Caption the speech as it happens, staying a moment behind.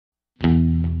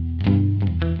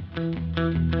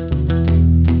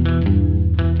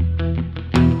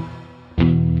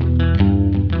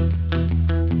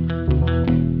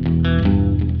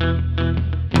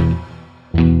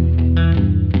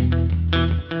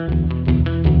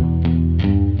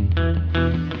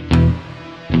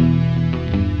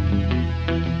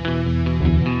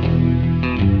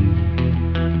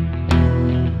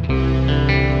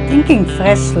Thinking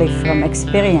freshly from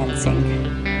experiencing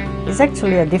is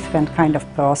actually a different kind of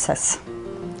process.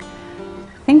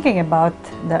 Thinking about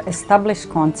the established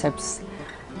concepts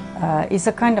is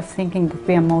a kind of thinking that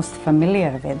we are most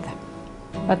familiar with.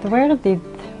 But where did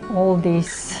all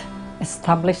these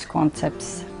established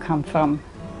concepts come from?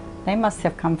 They must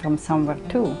have come from somewhere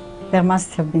too. There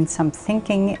must have been some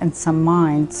thinking and some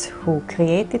minds who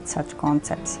created such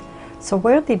concepts. So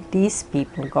where did these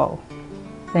people go?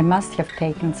 They must have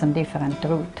taken some different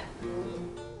route.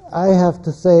 I have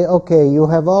to say, okay, you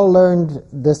have all learned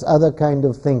this other kind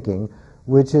of thinking,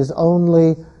 which is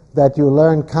only that you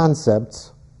learn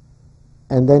concepts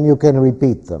and then you can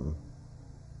repeat them.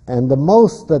 And the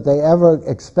most that they ever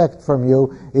expect from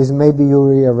you is maybe you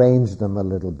rearrange them a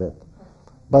little bit.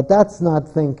 But that's not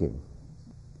thinking.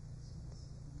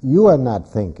 You are not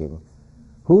thinking.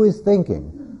 Who is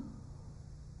thinking?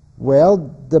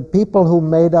 Well, the people who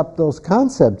made up those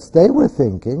concepts, they were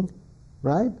thinking,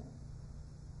 right?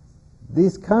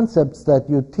 These concepts that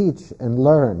you teach and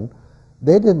learn,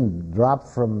 they didn't drop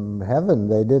from heaven.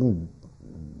 They didn't.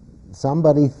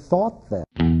 Somebody thought them.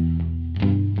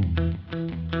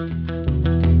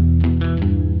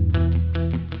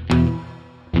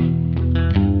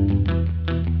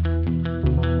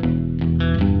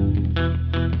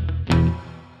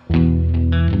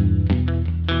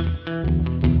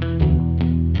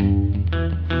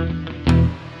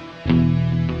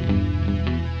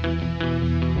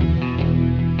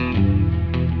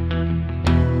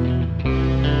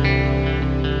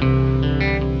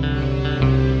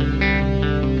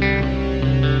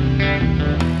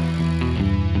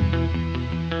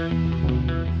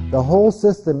 The whole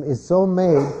system is so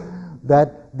made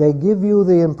that they give you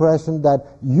the impression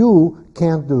that you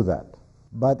can't do that.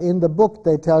 But in the book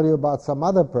they tell you about some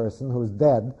other person who's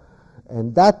dead,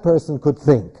 and that person could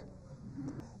think.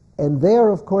 And there,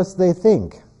 of course, they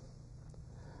think.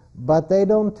 But they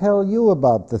don't tell you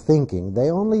about the thinking. They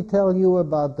only tell you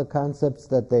about the concepts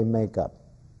that they make up.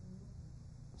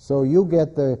 So you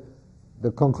get the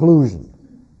conclusion.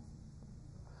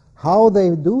 How they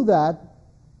do that,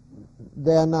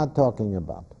 they are not talking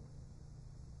about.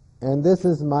 And this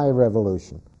is my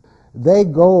revolution. They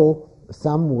go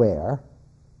somewhere,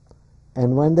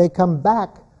 and when they come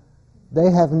back, they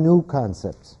have new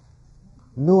concepts,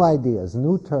 new ideas,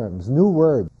 new terms, new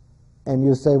words. And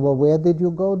you say, well, where did you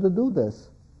go to do this?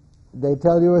 They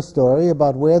tell you a story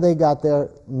about where they got their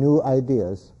new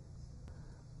ideas.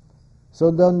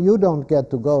 So then you don't get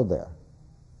to go there.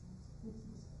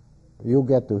 You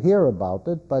get to hear about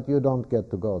it, but you don't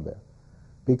get to go there.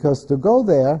 Because to go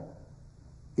there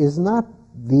is not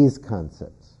these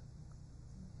concepts.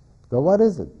 So what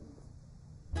is it?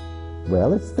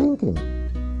 Well, it's thinking.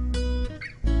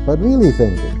 But really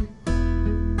thinking.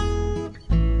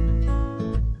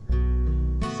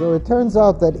 So it turns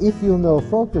out that if you know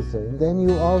focusing, then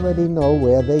you already know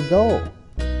where they go.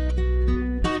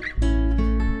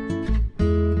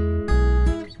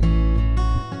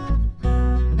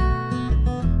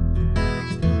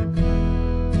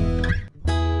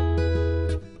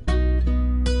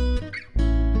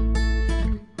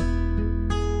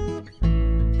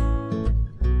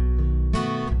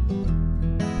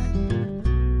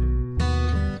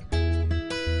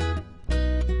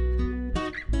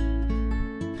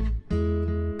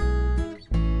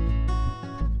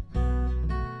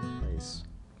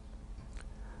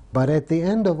 But at the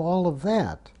end of all of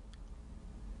that,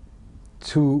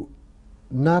 to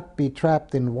not be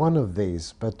trapped in one of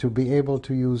these, but to be able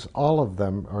to use all of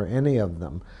them or any of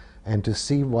them, and to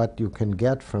see what you can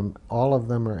get from all of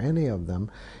them or any of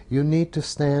them, you need to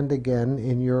stand again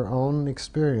in your own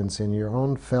experience, in your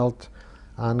own felt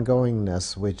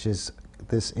ongoingness, which is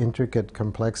this intricate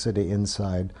complexity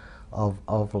inside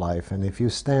of life. And if you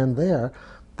stand there,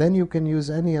 then you can use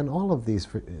any and all of these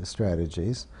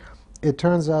strategies. It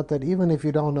turns out that even if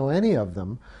you don't know any of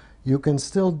them, you can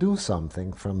still do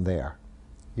something from there.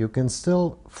 You can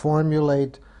still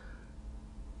formulate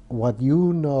what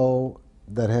you know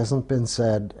that hasn't been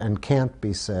said and can't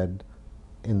be said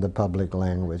in the public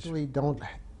language. We don't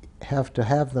have to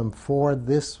have them for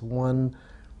this one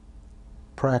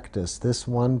practice, this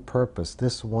one purpose,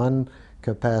 this one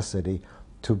capacity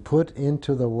to put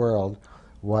into the world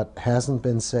what hasn't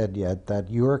been said yet that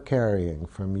you're carrying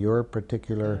from your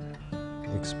particular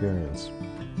experience.